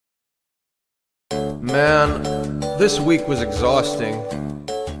Man, this week was exhausting,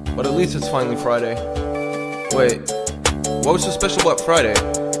 but at least it's finally Friday. Wait, what was so special about Friday?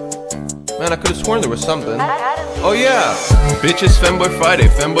 Man, I could've sworn there was something. Oh yeah! Bitch, it's Femboy Friday,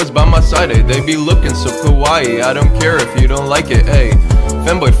 femboys by my side, they be looking so kawaii. I don't care if you don't like it, ayy.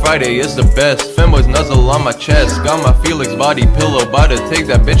 Femboy Friday is the best, femboys nuzzle on my chest. Got my Felix body pillow, about to take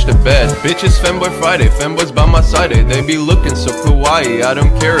that bitch to bed. Bitch, it's Femboy Friday, femboys by my side, they be looking so kawaii. I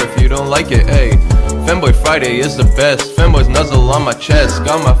don't care if you don't like it, ayy. Femboy Friday is the best, femboys nuzzle on my chest.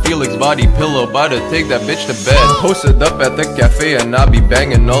 Got my Felix body pillow, about to take that bitch to bed. Posted up at the cafe and I be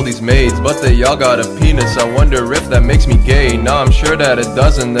banging all these maids, but they all got a penis, I wonder if that makes me gay. Nah, I'm sure that it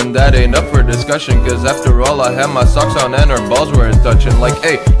doesn't, then that ain't up for discussion. Cause after all, I had my socks on and her balls weren't touching. Like,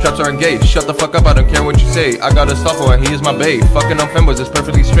 hey, traps are engaged, shut the fuck up, I don't care what you say. I got a stalker and he is my bae, fucking on femboys is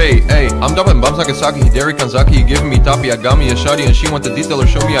perfectly straight. Hey, I'm dumping bums like a sake, Hideri Kanzaki, you giving me toppy. I got me a shawty and she want the detail or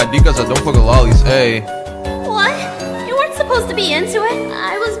show me ID cause I don't fuck with lollies, hey. What? You weren't supposed to be into it?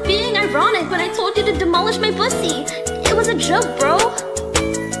 I was being ironic when I told you to demolish my pussy. It was a joke, bro.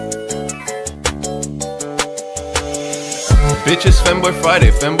 Bitch, it's Femboy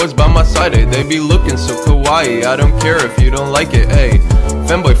Friday, femboys by my side, they be looking so kawaii. I don't care if you don't like it, ayy.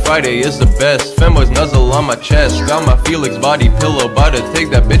 Femboy Friday is the best, femboys nuzzle on my chest. Got my Felix body pillow, about to take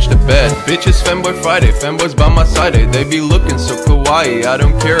that bitch to bed. Bitch, it's Femboy Friday, femboys by my side, they be looking so kawaii. I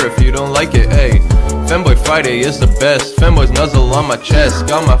don't care if you don't like it, ayy. Femboy Friday is the best, femboys nuzzle on my chest.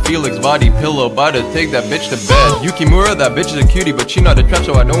 Got my Felix body pillow, about to take that bitch to bed. Yukimura, that bitch is a cutie, but she not a trap,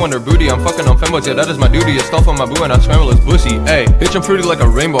 so I don't want her booty. I'm fucking on femboys, yeah, that is my duty. A stall for my boo and I scramble his pussy. Ayy, bitch, I'm fruity like a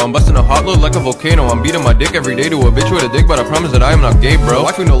rainbow, I'm busting a hot load like a volcano. I'm beating my dick every day to a bitch with a dick, but I promise that I am not gay, bro.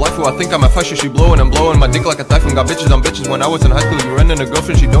 Waifu no life, I think I'm a fashion, she blowing and blowing my dick like a typhoon. Got bitches on bitches when I was in high school. You running a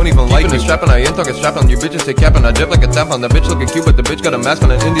girlfriend, she don't even like me. Strapping, I ain't talking strap on. You bitches say cap and I dip like a tap on. That bitch looking cute, but the bitch got a mask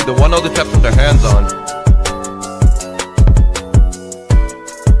on and indie, the one all the traps with their hands on.